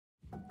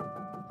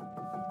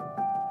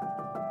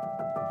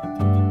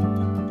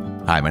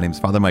Hi, my name is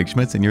Father Mike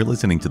Schmitz, and you're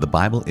listening to the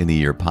Bible in a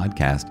Year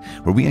podcast,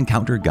 where we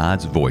encounter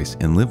God's voice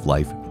and live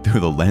life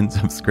through the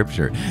lens of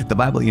Scripture. The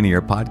Bible in a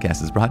Year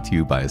podcast is brought to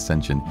you by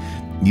Ascension.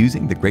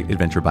 Using the Great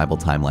Adventure Bible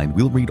timeline,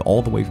 we'll read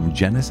all the way from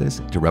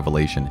Genesis to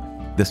Revelation,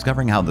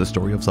 discovering how the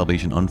story of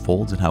salvation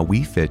unfolds and how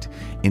we fit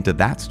into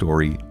that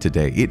story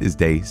today. It is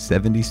day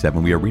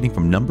 77. We are reading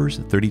from Numbers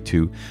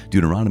 32,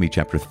 Deuteronomy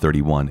chapter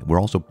 31. We're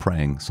also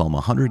praying Psalm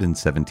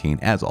 117.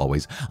 As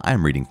always, I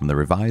am reading from the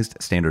Revised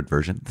Standard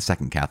Version, the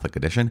Second Catholic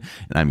Edition,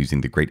 and I'm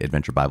using the Great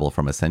Adventure Bible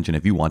from Ascension.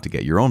 If you want to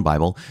get your own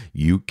Bible,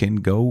 you can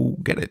go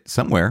get it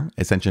somewhere.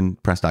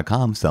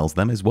 AscensionPress.com sells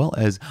them, as well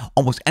as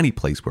almost any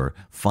place where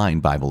fine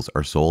Bibles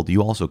are sold.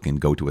 You also can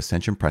go to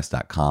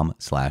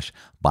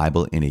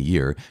AscensionPress.com/Bible in a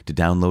Year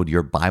to download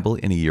your Bible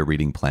in a Year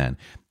reading plan.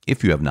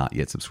 If you have not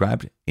yet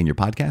subscribed in your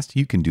podcast,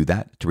 you can do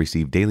that to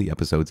receive daily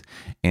episodes.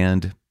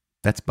 And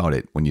that's about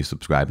it. When you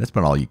subscribe, that's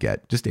about all you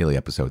get, just daily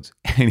episodes.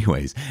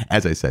 Anyways,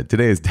 as I said,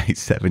 today is day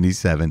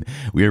 77.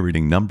 We are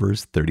reading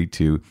Numbers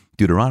 32,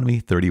 Deuteronomy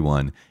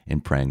 31,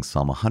 and praying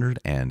Psalm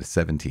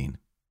 117.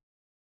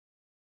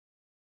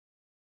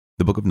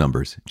 The book of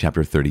Numbers,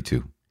 chapter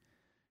 32.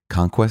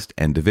 Conquest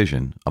and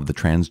division of the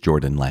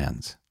Transjordan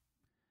lands.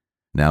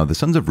 Now the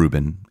sons of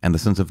Reuben and the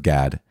sons of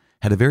Gad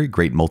had a very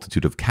great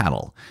multitude of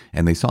cattle,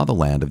 and they saw the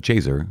land of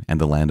Jazer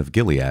and the land of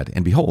Gilead,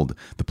 and behold,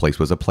 the place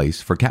was a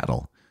place for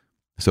cattle.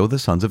 So the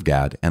sons of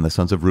Gad and the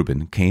sons of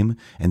Reuben came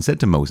and said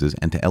to Moses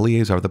and to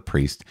Eleazar the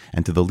priest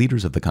and to the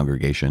leaders of the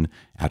congregation,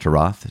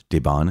 Ataroth,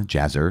 Dibon,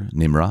 Jazer,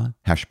 Nimrah,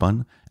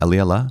 Heshbon,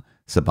 Elealeh,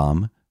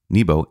 Sabam,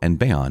 Nebo, and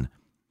Beon,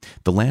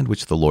 the land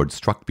which the Lord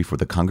struck before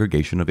the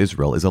congregation of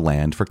Israel is a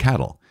land for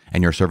cattle,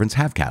 and your servants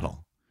have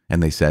cattle.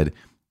 And they said,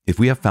 if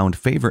we have found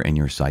favor in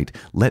your sight,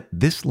 let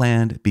this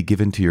land be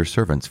given to your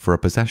servants for a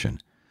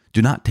possession.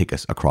 Do not take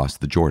us across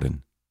the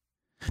Jordan.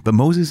 But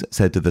Moses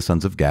said to the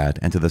sons of Gad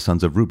and to the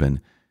sons of Reuben,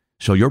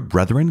 shall your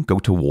brethren go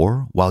to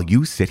war while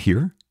you sit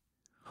here?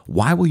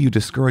 Why will you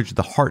discourage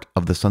the heart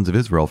of the sons of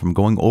Israel from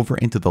going over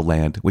into the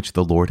land which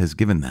the Lord has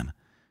given them?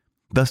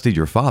 Thus did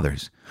your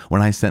fathers,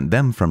 when I sent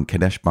them from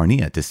Kadesh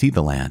Barnea to see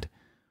the land.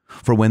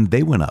 For when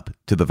they went up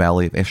to the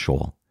valley of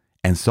Eshcol,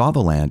 and saw the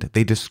land,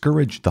 they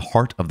discouraged the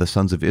heart of the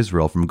sons of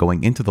Israel from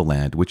going into the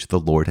land which the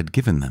Lord had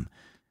given them.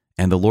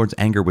 And the Lord's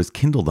anger was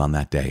kindled on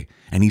that day,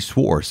 and he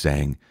swore,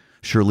 saying,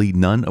 surely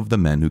none of the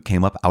men who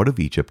came up out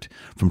of Egypt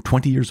from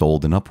 20 years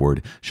old and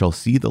upward shall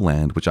see the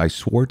land which I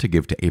swore to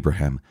give to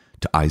Abraham,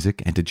 to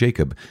Isaac, and to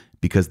Jacob,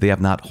 because they have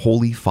not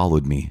wholly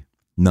followed me,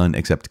 none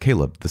except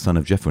Caleb the son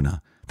of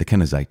Jephunneh, the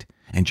Kenizzite,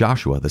 and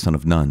Joshua the son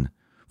of Nun,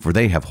 for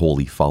they have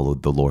wholly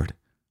followed the Lord.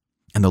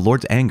 And the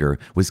Lord's anger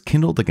was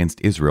kindled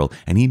against Israel,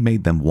 and he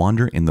made them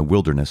wander in the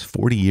wilderness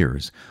 40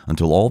 years,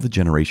 until all the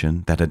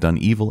generation that had done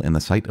evil in the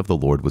sight of the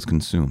Lord was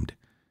consumed.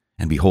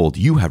 And behold,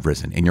 you have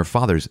risen in your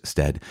father's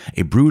stead,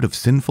 a brood of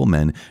sinful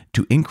men,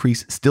 to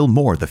increase still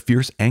more the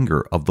fierce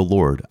anger of the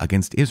Lord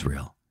against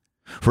Israel.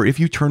 For if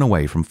you turn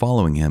away from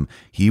following him,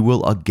 he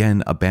will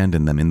again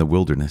abandon them in the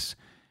wilderness,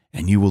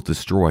 and you will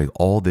destroy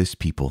all this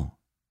people.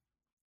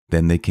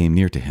 Then they came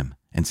near to him,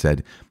 and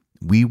said,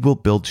 we will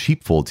build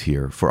sheepfolds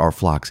here for our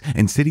flocks,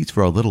 and cities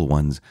for our little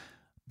ones,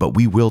 but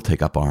we will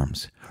take up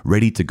arms,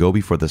 ready to go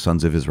before the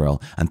sons of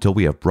Israel, until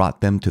we have brought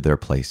them to their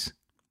place.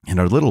 And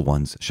our little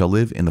ones shall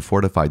live in the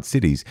fortified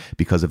cities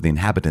because of the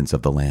inhabitants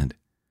of the land.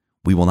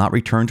 We will not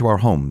return to our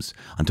homes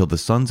until the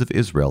sons of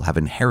Israel have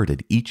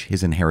inherited each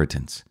his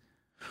inheritance.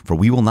 For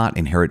we will not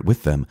inherit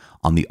with them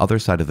on the other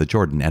side of the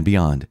Jordan and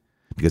beyond,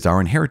 because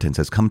our inheritance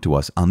has come to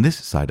us on this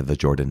side of the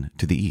Jordan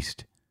to the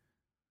east.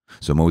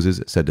 So Moses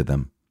said to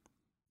them,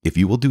 if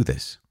you will do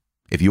this,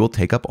 if you will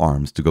take up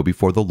arms to go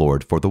before the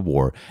Lord for the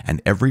war, and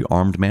every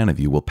armed man of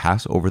you will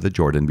pass over the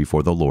Jordan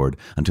before the Lord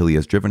until he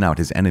has driven out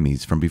his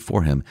enemies from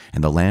before him,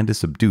 and the land is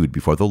subdued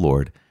before the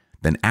Lord,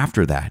 then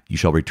after that you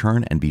shall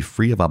return and be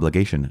free of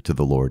obligation to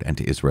the Lord and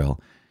to Israel,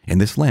 and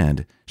this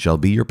land shall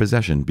be your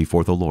possession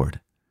before the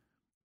Lord.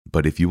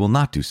 But if you will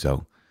not do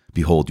so,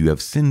 behold, you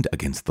have sinned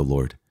against the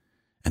Lord,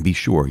 and be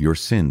sure your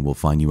sin will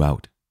find you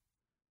out.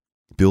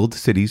 Build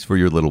cities for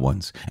your little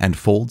ones, and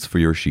folds for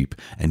your sheep,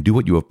 and do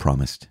what you have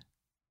promised.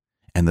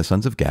 And the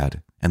sons of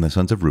Gad and the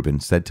sons of Reuben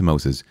said to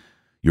Moses,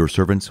 your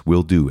servants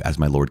will do as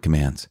my Lord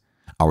commands.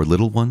 Our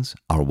little ones,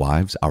 our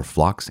wives, our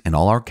flocks, and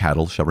all our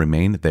cattle shall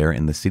remain there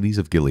in the cities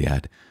of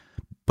Gilead.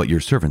 But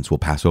your servants will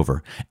pass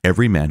over,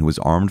 every man who is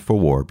armed for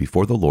war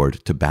before the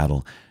Lord to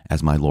battle,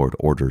 as my Lord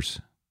orders.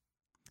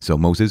 So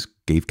Moses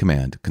gave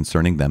command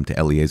concerning them to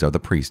Eleazar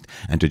the priest,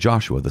 and to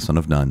Joshua the son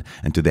of Nun,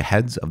 and to the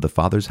heads of the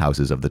fathers'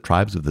 houses of the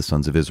tribes of the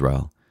sons of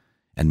Israel.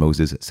 And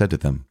Moses said to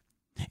them,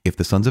 if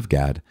the sons of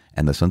Gad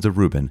and the sons of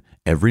Reuben,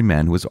 every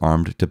man who is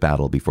armed to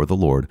battle before the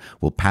Lord,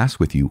 will pass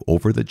with you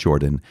over the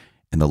Jordan,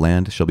 and the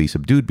land shall be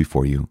subdued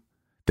before you,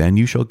 then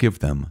you shall give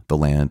them the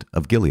land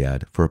of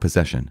Gilead for a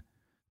possession.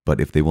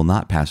 But if they will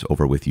not pass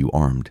over with you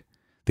armed,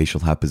 they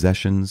shall have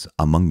possessions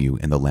among you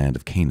in the land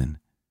of Canaan.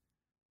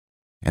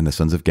 And the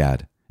sons of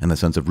Gad and the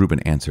sons of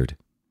Reuben answered,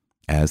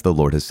 as the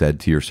Lord has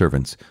said to your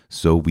servants,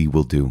 so we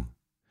will do.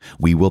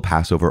 We will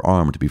pass over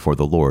armed before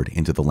the Lord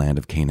into the land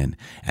of Canaan,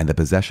 and the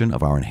possession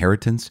of our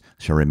inheritance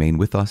shall remain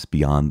with us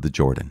beyond the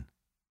Jordan."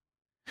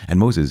 And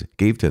Moses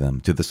gave to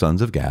them, to the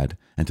sons of Gad,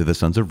 and to the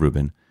sons of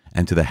Reuben,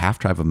 and to the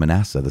half-tribe of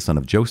Manasseh, the son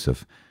of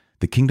Joseph,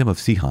 the kingdom of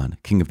Sihon,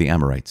 king of the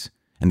Amorites,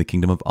 and the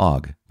kingdom of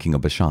Og, king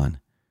of Bashan,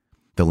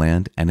 the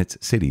land and its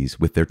cities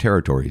with their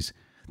territories,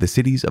 the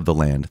cities of the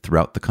land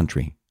throughout the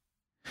country.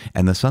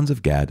 And the sons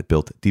of Gad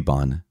built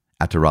Dibon,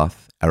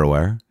 Ataroth,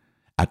 Aroer,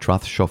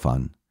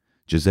 Atroth-Shophan,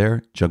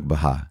 Jazer,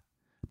 Jogbehah,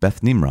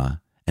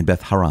 Beth-Nimrah, and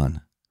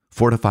Beth-Haran,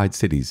 fortified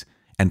cities,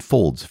 and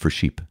folds for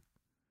sheep.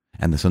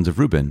 And the sons of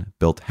Reuben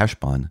built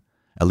Heshbon,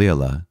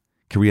 Elealeh,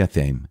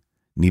 Kiriathaim,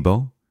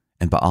 Nebo,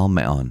 and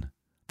Baal-Meon,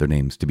 their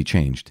names to be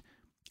changed,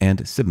 and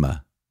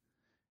Sibmah.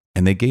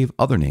 And they gave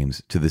other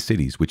names to the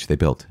cities which they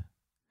built.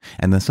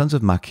 And the sons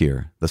of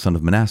Machir, the son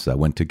of Manasseh,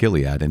 went to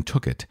Gilead and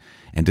took it,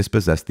 and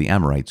dispossessed the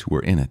Amorites who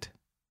were in it.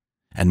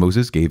 And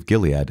Moses gave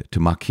Gilead to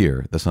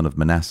Machir, the son of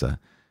Manasseh,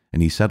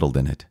 and he settled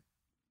in it.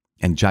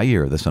 And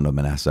Jair, the son of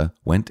Manasseh,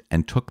 went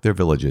and took their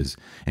villages,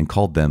 and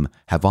called them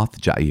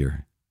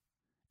Havoth-Jair.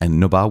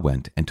 And Nobah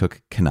went and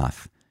took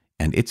Kenath,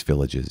 and its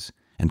villages,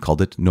 and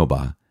called it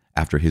Nobah,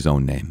 after his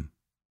own name.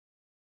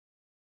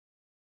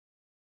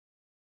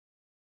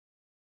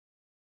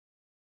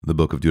 The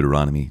Book of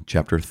Deuteronomy,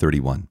 chapter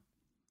 31.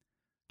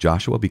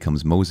 Joshua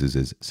becomes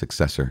Moses'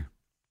 successor.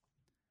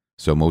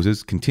 So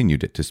Moses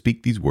continued to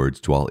speak these words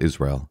to all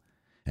Israel,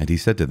 and he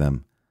said to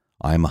them,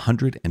 "I am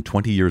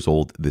 120 years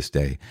old this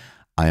day.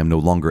 I am no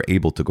longer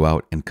able to go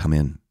out and come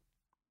in.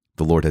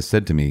 The Lord has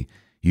said to me,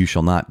 'You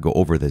shall not go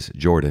over this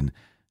Jordan.'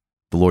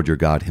 The Lord your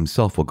God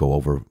himself will go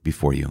over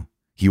before you.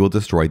 He will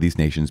destroy these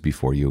nations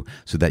before you,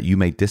 so that you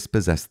may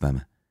dispossess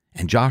them.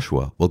 And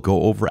Joshua will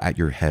go over at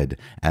your head,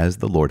 as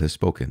the Lord has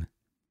spoken.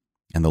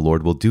 And the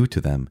Lord will do to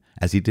them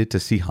as he did to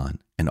Sihon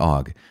and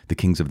Og, the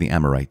kings of the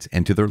Amorites,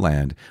 and to their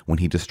land when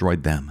he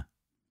destroyed them.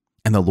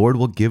 And the Lord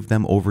will give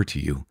them over to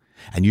you,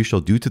 and you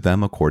shall do to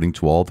them according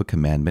to all the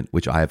commandment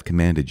which I have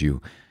commanded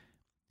you.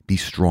 Be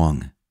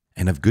strong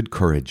and of good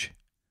courage.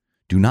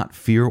 Do not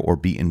fear or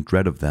be in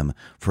dread of them,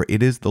 for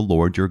it is the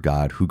Lord your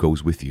God who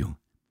goes with you.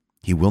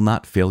 He will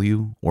not fail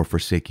you or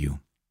forsake you."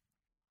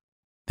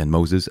 Then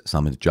Moses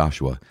summoned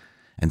Joshua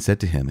and said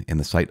to him in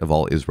the sight of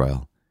all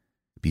Israel,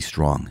 "Be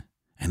strong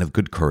and of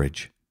good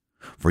courage,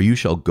 for you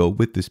shall go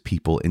with this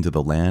people into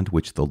the land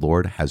which the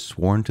Lord has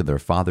sworn to their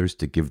fathers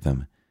to give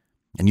them,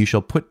 and you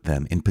shall put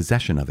them in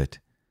possession of it.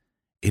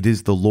 It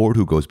is the Lord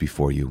who goes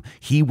before you.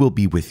 He will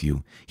be with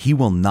you. He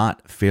will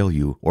not fail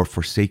you or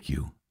forsake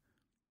you.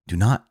 Do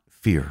not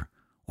fear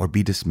or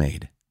be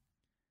dismayed."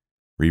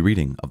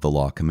 Rereading of the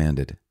law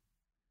commanded.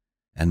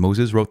 And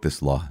Moses wrote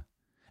this law,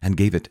 and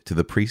gave it to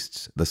the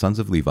priests, the sons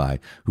of Levi,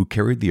 who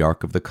carried the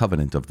ark of the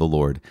covenant of the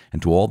Lord,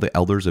 and to all the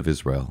elders of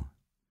Israel.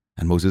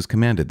 And Moses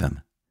commanded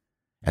them,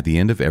 "At the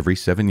end of every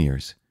 7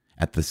 years,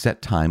 at the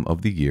set time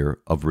of the year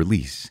of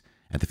release,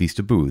 at the Feast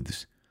of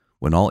Booths,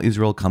 when all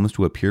Israel comes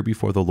to appear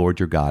before the Lord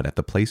your God at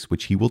the place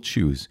which he will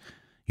choose,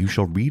 you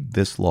shall read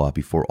this law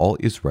before all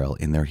Israel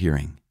in their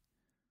hearing.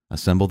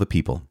 Assemble the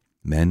people,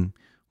 men,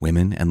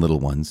 women, and little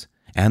ones,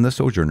 and the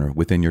sojourner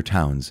within your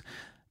towns,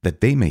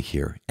 that they may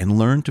hear and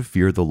learn to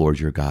fear the Lord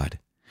your God,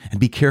 and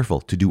be careful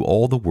to do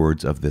all the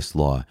words of this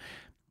law,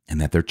 and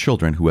that their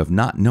children who have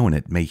not known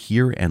it may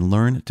hear and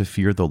learn to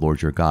fear the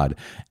Lord your God,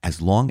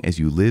 as long as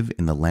you live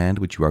in the land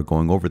which you are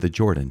going over the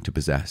Jordan to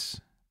possess."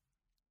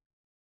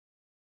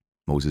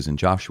 Moses and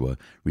Joshua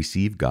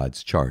receive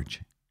God's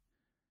charge.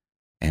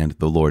 And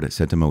the Lord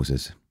said to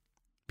Moses,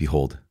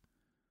 "Behold,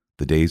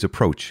 the days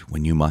approach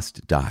when you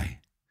must die.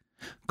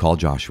 Call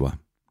Joshua,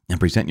 and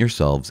present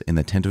yourselves in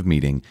the tent of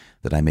meeting,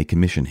 that I may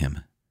commission him."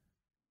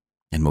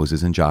 And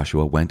Moses and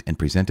Joshua went and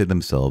presented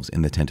themselves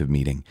in the tent of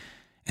meeting.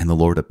 And the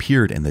Lord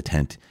appeared in the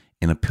tent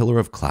in a pillar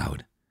of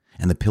cloud,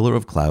 and the pillar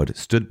of cloud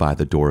stood by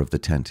the door of the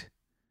tent.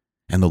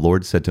 And the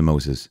Lord said to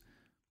Moses,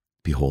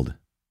 "Behold,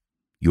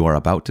 you are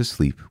about to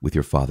sleep with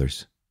your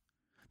fathers.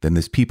 Then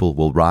this people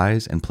will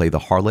rise and play the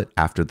harlot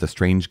after the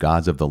strange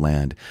gods of the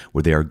land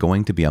where they are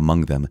going to be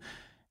among them,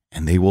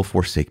 and they will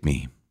forsake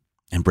me,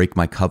 and break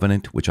my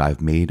covenant which I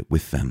have made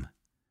with them.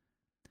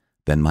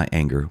 Then my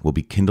anger will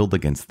be kindled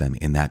against them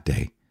in that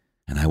day,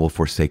 and I will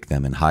forsake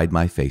them and hide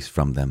my face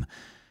from them,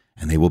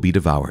 and they will be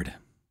devoured.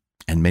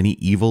 And many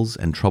evils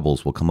and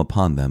troubles will come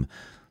upon them,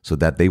 so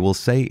that they will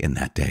say in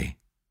that day,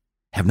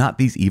 'Have not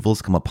these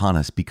evils come upon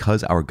us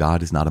because our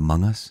God is not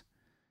among us?'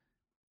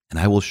 And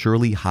I will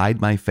surely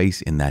hide my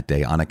face in that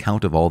day on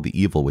account of all the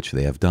evil which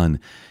they have done,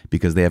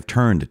 because they have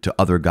turned to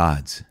other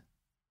gods.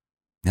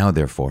 Now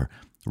therefore,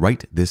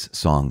 write this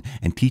song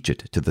and teach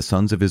it to the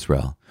sons of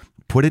Israel.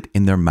 Put it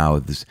in their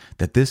mouths,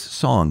 that this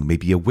song may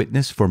be a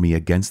witness for me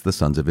against the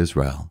sons of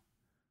Israel.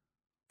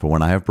 For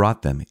when I have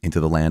brought them into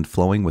the land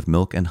flowing with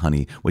milk and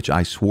honey, which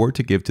I swore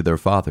to give to their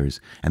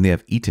fathers, and they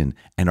have eaten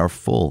and are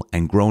full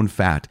and grown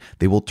fat,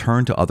 they will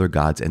turn to other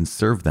gods and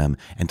serve them,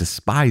 and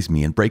despise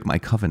me and break my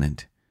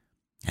covenant.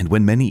 And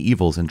when many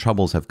evils and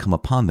troubles have come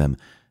upon them,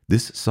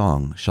 this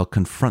song shall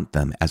confront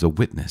them as a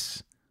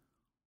witness.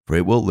 for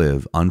it will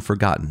live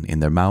unforgotten in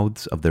their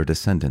mouths of their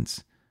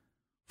descendants.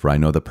 For I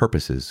know the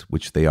purposes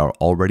which they are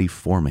already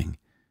forming,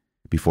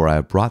 before I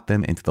have brought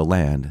them into the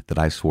land that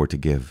I swore to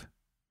give."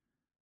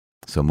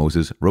 So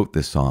Moses wrote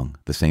this song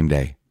the same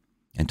day,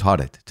 and taught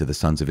it to the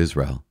sons of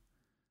Israel.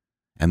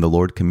 And the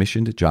Lord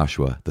commissioned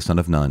Joshua the son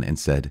of Nun, and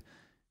said,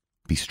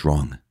 "Be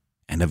strong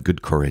and of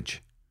good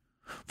courage,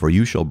 for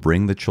you shall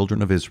bring the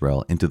children of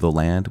Israel into the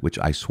land which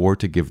I swore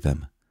to give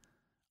them.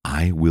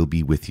 I will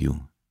be with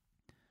you."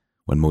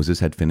 When Moses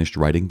had finished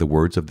writing the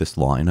words of this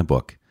law in a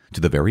book, to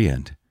the very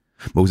end,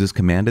 Moses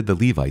commanded the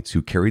Levites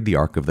who carried the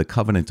ark of the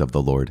covenant of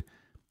the Lord,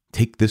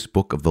 "Take this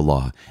book of the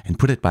law and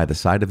put it by the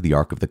side of the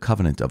ark of the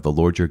covenant of the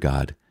Lord your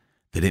God,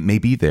 that it may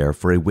be there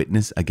for a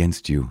witness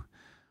against you.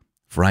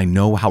 For I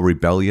know how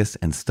rebellious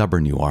and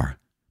stubborn you are.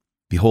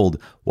 Behold,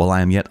 while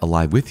I am yet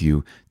alive with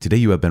you, today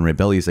you have been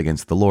rebellious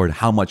against the Lord.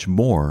 How much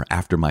more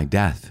after my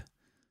death?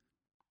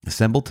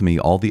 Assemble to me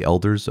all the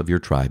elders of your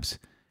tribes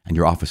and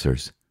your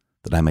officers,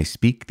 that I may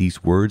speak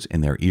these words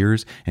in their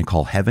ears and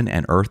call heaven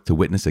and earth to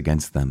witness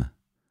against them.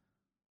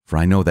 For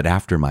I know that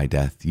after my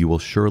death you will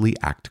surely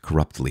act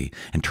corruptly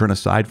and turn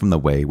aside from the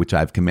way which I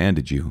have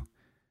commanded you.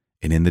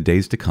 And in the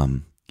days to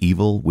come,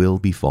 evil will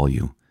befall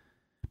you,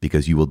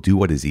 because you will do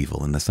what is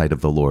evil in the sight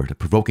of the Lord,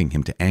 provoking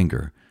him to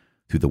anger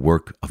through the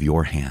work of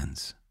your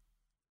hands."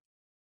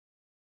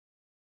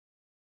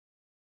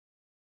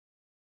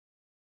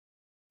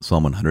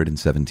 Psalm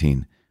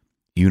 117,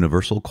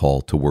 Universal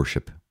Call to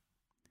Worship.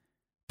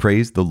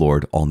 Praise the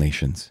Lord, all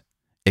nations.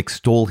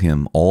 Extol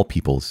him, all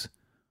peoples.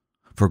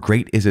 For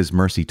great is his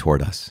mercy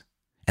toward us,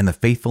 and the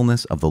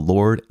faithfulness of the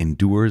Lord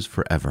endures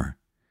forever.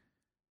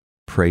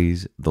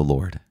 Praise the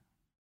Lord.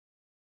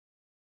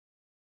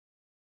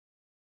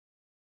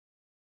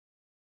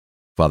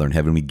 Father in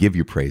heaven, we give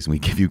you praise and we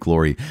give you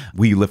glory.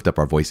 We lift up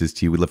our voices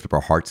to you. We lift up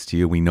our hearts to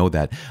you. We know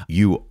that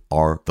you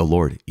are the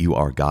Lord. You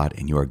are God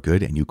and you are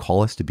good and you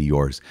call us to be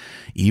yours.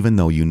 Even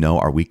though you know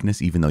our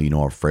weakness, even though you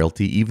know our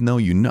frailty, even though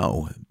you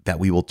know that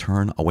we will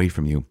turn away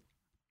from you,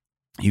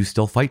 you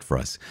still fight for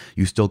us.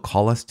 You still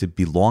call us to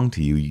belong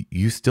to you.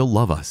 You still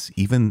love us,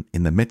 even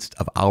in the midst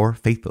of our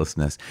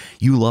faithlessness.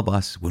 You love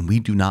us when we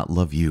do not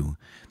love you.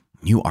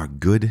 You are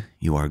good.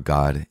 You are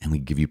God, and we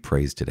give you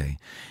praise today.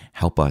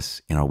 Help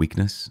us in our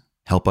weakness.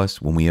 Help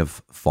us when we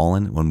have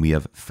fallen, when we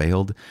have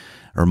failed.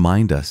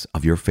 Remind us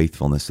of your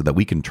faithfulness so that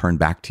we can turn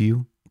back to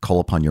you, call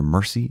upon your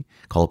mercy,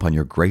 call upon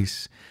your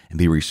grace, and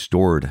be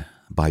restored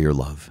by your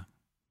love.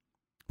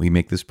 We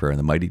make this prayer in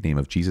the mighty name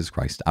of Jesus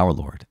Christ, our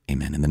Lord.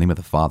 Amen. In the name of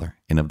the Father,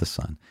 and of the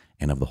Son,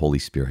 and of the Holy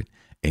Spirit.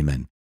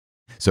 Amen.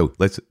 So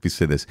let's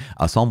say this.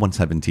 Psalm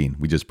 117,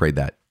 we just prayed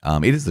that.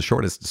 It is the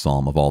shortest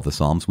psalm of all the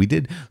psalms. We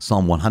did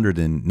Psalm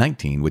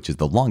 119, which is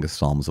the longest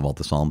psalms of all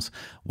the psalms.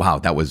 Wow,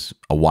 that was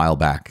a while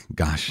back.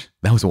 Gosh,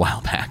 that was a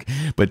while back.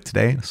 But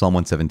today, Psalm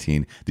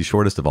 117, the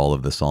shortest of all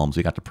of the psalms,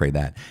 we got to pray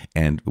that,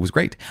 and it was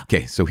great.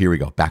 Okay, so here we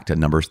go. Back to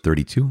Numbers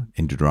 32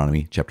 and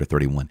Deuteronomy chapter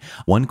 31.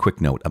 One quick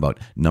note about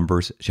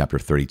Numbers chapter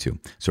 32.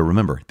 So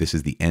remember, this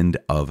is the end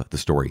of the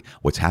story.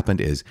 What's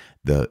happened is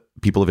the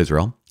people of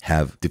Israel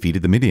have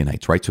defeated the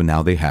Midianites, right? So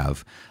now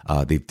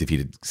they've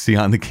defeated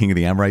Sihon, the king of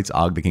the Amorites,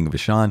 Og, the king of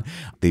Bashan.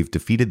 They've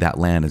defeated that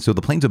land. And so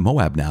the plains of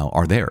Moab now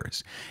are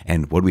theirs.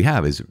 And what we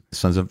have is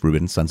sons of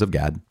Reuben, sons of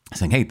Gad,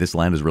 saying, hey, this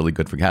land is really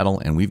good for cattle,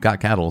 and we've got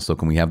cattle, so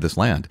can we have this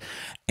land?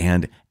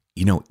 And,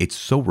 it's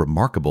so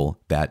remarkable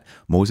that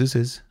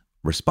Moses'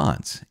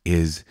 response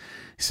is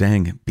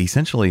saying,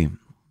 essentially,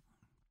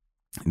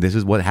 this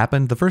is what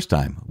happened the first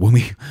time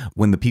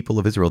when the people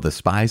of Israel, the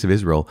spies of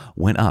Israel,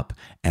 went up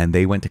and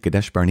they went to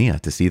Kadesh Barnea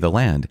to see the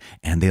land,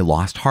 and they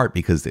lost heart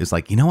because it's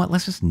like, you know what?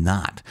 Let's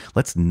not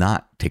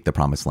take the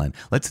promised land.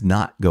 Let's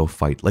not go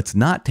fight. Let's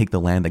not take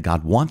the land that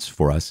God wants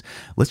for us.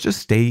 Let's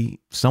just stay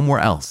somewhere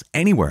else,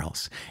 anywhere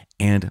else.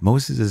 And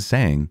Moses is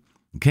saying,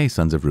 okay,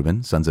 sons of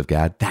Reuben, sons of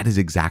Gad, that is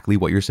exactly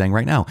what you're saying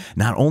right now.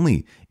 Not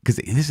only because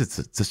this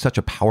is such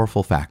a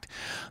powerful fact.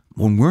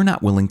 When we're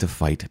not willing to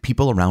fight,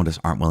 people around us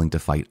aren't willing to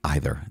fight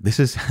either. This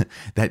is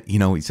that,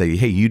 you say,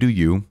 hey, you do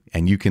you,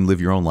 and you can live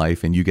your own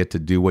life, and you get to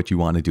do what you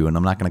want to do, and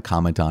I'm not going to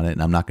comment on it,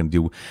 and I'm not going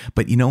to do,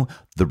 but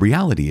the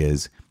reality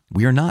is,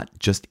 we are not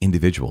just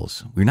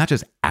individuals. We're not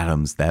just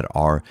atoms that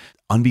are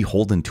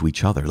unbeholden to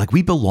each other. Like,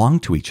 we belong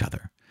to each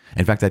other.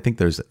 In fact, I think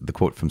there's the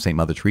quote from St.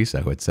 Mother Teresa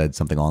who had said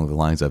something along the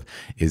lines of,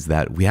 is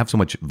that we have so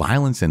much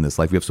violence in this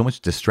life, we have so much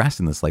distress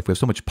in this life, we have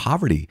so much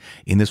poverty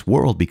in this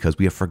world because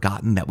we have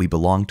forgotten that we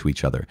belong to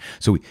each other.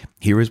 So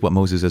here is what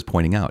Moses is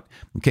pointing out.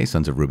 Okay,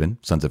 sons of Reuben,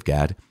 sons of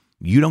Gad,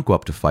 you don't go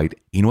up to fight.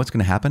 You know what's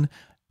going to happen?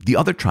 The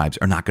other tribes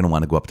are not going to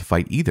want to go up to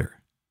fight either.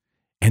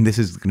 And this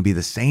is going to be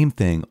the same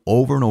thing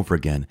over and over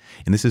again.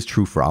 And this is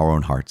true for our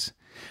own hearts.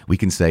 We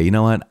can say, you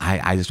know what,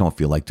 I just don't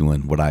feel like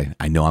doing what I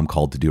know I'm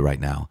called to do right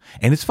now.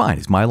 And it's fine.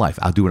 It's my life.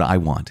 I'll do what I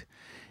want.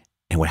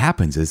 And what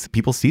happens is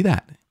people see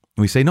that.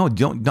 And we say, no, I'm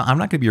not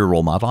going to be your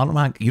role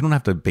model. You don't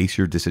have to base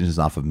your decisions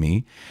off of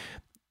me.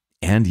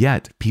 And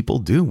yet people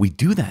do. We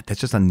do that.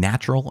 That's just a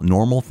natural,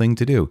 normal thing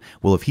to do.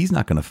 Well, if he's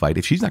not going to fight,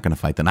 if she's not going to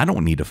fight, then I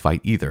don't need to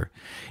fight either.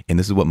 And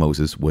this is what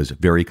Moses was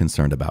very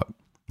concerned about.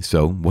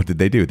 So what did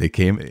they do? They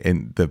came,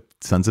 and the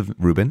sons of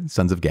Reuben,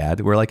 sons of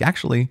Gad, were like,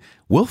 actually,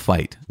 we'll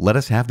fight. Let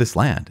us have this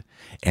land.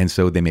 And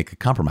so they make a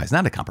compromise,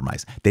 not a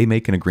compromise. They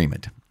make an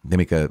agreement. They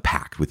make a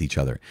pact with each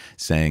other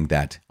saying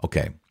that,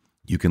 okay,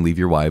 you can leave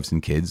your wives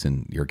and kids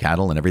and your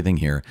cattle and everything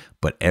here,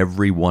 but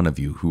every one of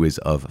you who is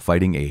of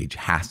fighting age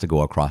has to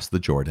go across the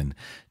Jordan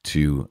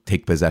to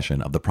take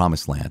possession of the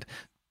promised land,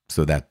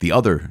 so that the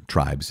other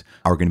tribes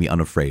are going to be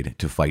unafraid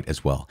to fight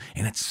as well.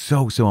 And it's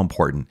so, so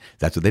important.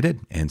 That's what they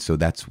did. And so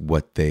that's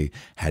what they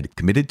had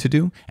committed to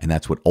do. And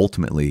that's what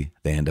ultimately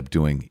they end up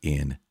doing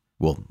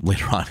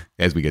later on,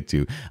 as we get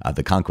to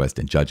the conquest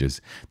and Judges.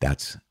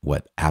 That's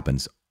what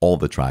happens. All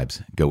the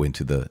tribes go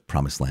into the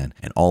promised land,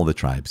 and all the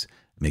tribes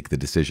make the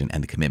decision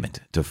and the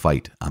commitment to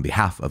fight on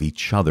behalf of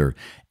each other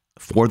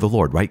for the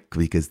Lord, right?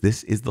 Because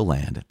this is the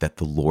land that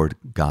the Lord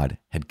God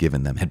had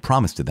given them, had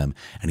promised to them,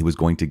 and he was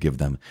going to give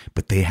them.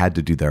 But they had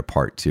to do their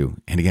part too.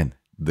 And again,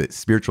 the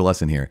spiritual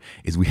lesson here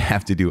is we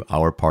have to do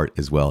our part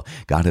as well.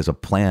 God has a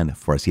plan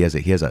for us. He has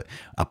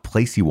a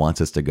place he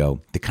wants us to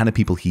go, the kind of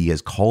people he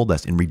has called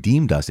us and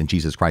redeemed us in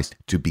Jesus Christ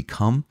to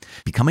become.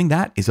 Becoming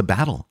that is a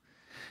battle.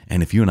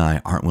 And if you and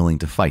I aren't willing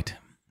to fight,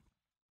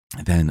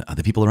 then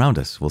the people around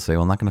us will say,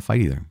 well, I'm not going to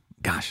fight either.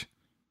 Gosh,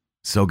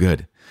 so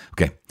good.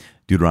 Okay,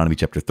 Deuteronomy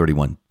chapter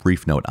 31,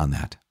 brief note on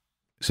that.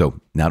 So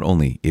not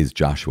only is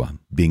Joshua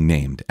being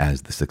named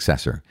as the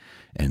successor,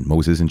 and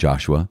Moses and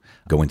Joshua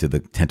go into the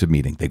tent of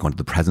meeting, they go into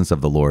the presence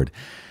of the Lord,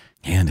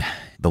 and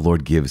the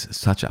Lord gives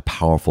such a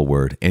powerful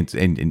word.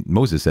 And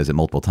Moses says it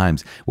multiple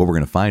times. What we're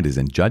going to find is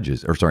in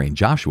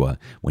Joshua,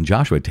 when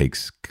Joshua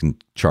takes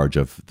charge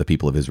of the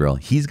people of Israel,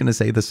 he's going to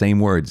say the same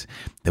words.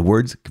 The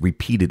words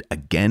repeated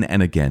again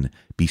and again: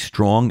 be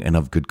strong and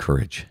of good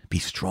courage. Be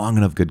strong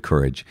and of good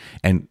courage.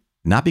 And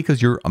not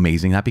because you're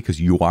amazing, not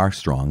because you are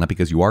strong, not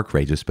because you are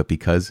courageous, but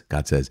because,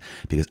 God says,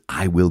 because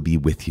I will be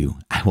with you.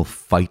 I will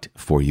fight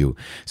for you.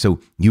 So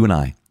you and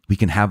I, we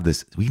can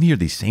hear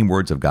these same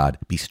words of God: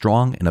 be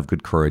strong and of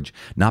good courage,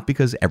 not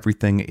because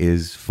everything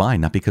is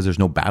fine, not because there's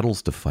no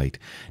battles to fight,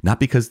 not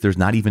because there's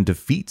not even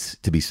defeats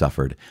to be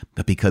suffered,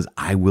 but because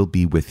I will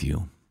be with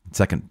you.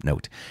 Second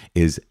note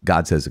is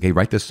God says, okay,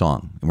 write this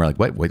song. And we're like,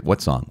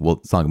 what song? Well,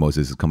 the Song of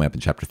Moses is coming up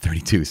in chapter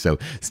 32. So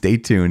stay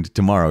tuned.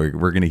 Tomorrow,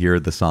 we're going to hear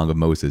the Song of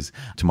Moses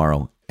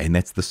tomorrow. And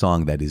that's the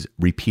song that is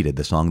repeated,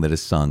 the song that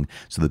is sung,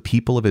 so the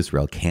people of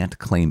Israel can't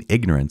claim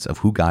ignorance of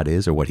who God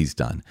is or what he's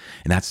done.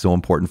 And that's so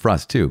important for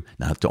us too,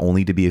 not to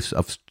only to be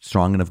of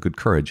strong and of good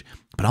courage,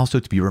 but also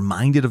to be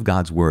reminded of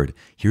God's word.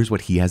 Here's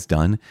what he has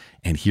done,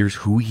 and here's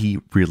who he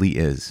really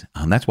is.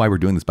 That's why we're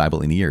doing this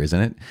Bible in a year,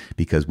 isn't it?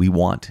 Because we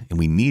want and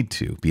we need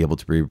to be able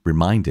to be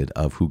reminded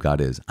of who God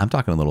is. I'm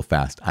talking a little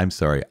fast. I'm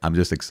sorry. I'm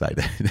just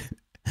excited.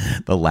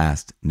 The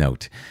last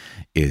note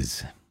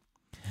is,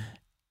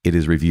 it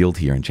is revealed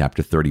here in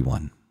chapter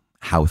 31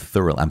 how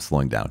thoroughly, I'm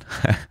slowing down,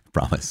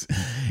 promise.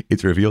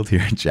 It's revealed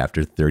here in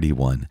chapter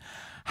 31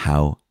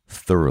 how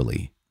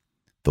thoroughly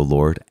the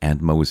Lord and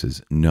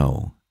Moses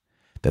know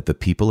that the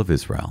people of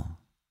Israel,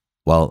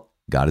 while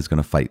God is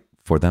going to fight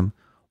for them,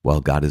 while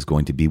God is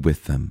going to be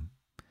with them,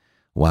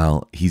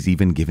 while he's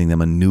even giving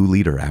them a new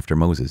leader after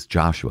Moses,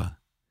 Joshua,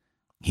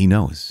 he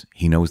knows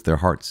their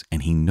hearts,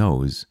 and he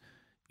knows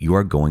you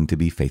are going to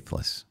be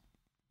faithless.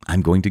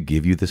 I'm going to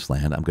give you this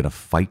land. I'm going to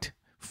fight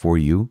for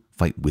you,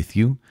 fight with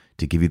you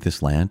to give you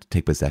this land,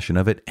 take possession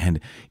of it. And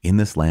in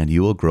this land,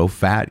 you will grow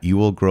fat. You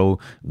will grow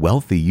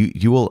wealthy.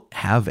 You will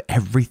have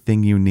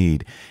everything you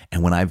need.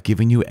 And when I've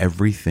given you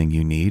everything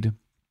you need,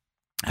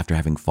 after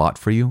having fought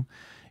for you,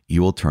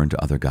 you will turn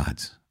to other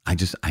gods.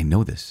 I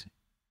know this.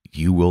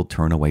 You will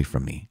turn away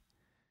from me.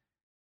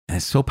 And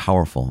it's so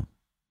powerful.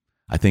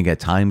 I think at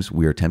times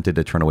we are tempted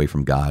to turn away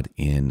from God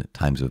in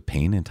times of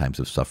pain, in times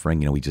of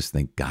suffering. We just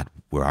think, God,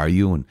 where are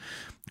you? And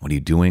what are you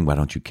doing? Why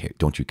don't you care?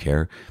 Don't you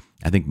care?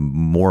 I think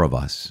more of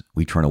us,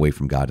 we turn away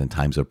from God in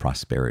times of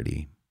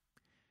prosperity.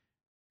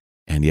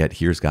 And yet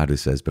here's God who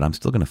says, but I'm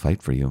still going to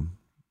fight for you.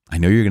 I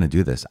know you're going to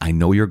do this. I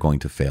know you're going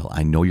to fail.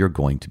 I know you're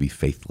going to be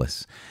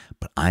faithless,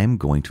 but I'm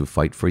going to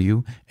fight for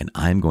you, and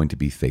I'm going to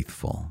be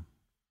faithful.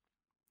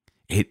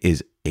 It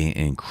is an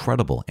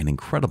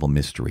incredible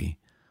mystery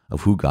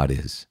of who God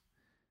is,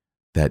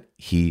 that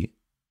he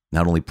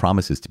not only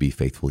promises to be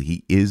faithful,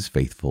 he is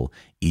faithful,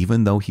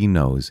 even though he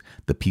knows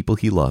the people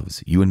he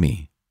loves, you and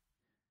me,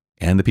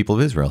 and the people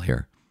of Israel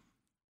here,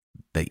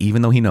 that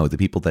even though he knows the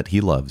people that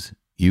he loves,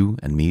 you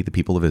and me, the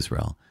people of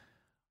Israel,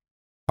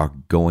 are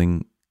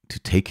going to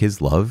take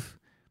his love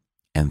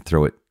and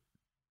throw it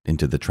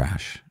into the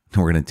trash.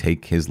 We're going to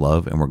take his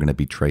love and we're going to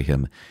betray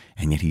him.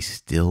 And yet he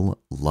still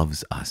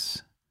loves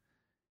us,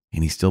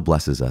 and he still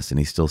blesses us, and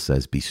he still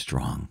says, be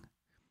strong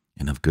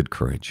and of good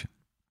courage.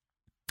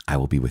 I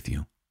will be with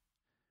you.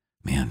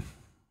 Man,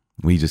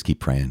 we just keep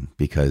praying,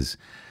 because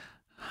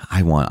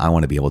I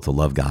want to be able to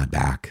love God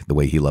back the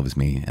way he loves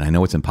me. And I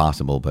know it's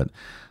impossible, but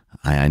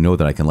I know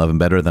that I can love him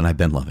better than I've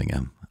been loving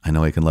him. I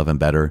know I can love him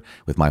better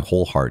with my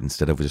whole heart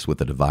instead of just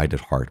with a divided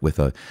heart, with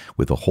a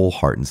whole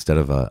heart instead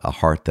of a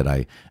heart that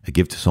I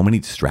give to so many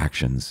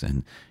distractions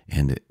and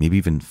maybe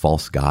even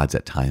false gods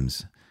at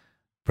times.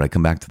 But I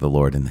come back to the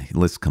Lord, and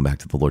let's come back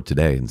to the Lord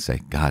today and say,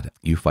 God,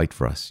 you fight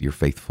for us. You're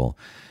faithful.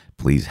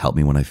 Please help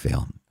me when I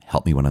fail.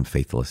 Help me when I'm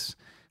faithless.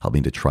 Help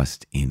me to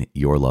trust in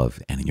your love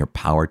and in your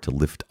power to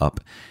lift up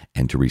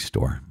and to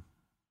restore.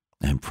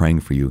 I'm praying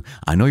for you.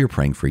 I know you're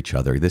praying for each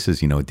other. This is,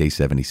 day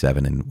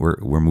 77, and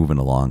we're moving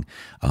along.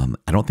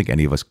 I don't think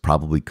any of us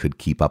probably could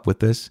keep up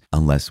with this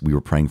unless we were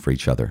praying for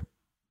each other.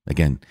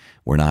 Again,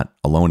 we're not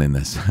alone in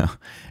this.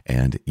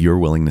 And your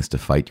willingness to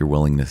fight, your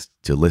willingness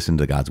to listen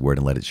to God's word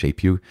and let it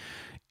shape you,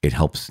 it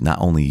helps not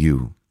only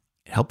you,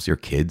 it helps your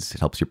kids,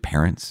 it helps your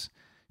parents,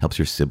 it helps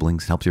your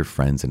siblings, it helps your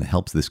friends, and it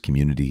helps this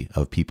community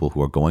of people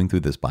who are going through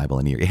this Bible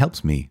in here. It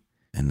helps me.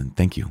 And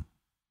thank you.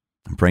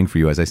 I'm praying for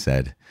you, as I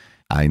said.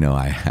 I know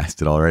I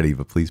asked it already,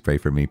 but please pray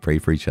for me. Pray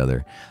for each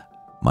other.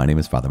 My name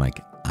is Father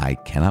Mike. I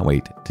cannot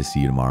wait to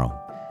see you tomorrow.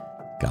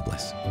 God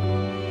bless.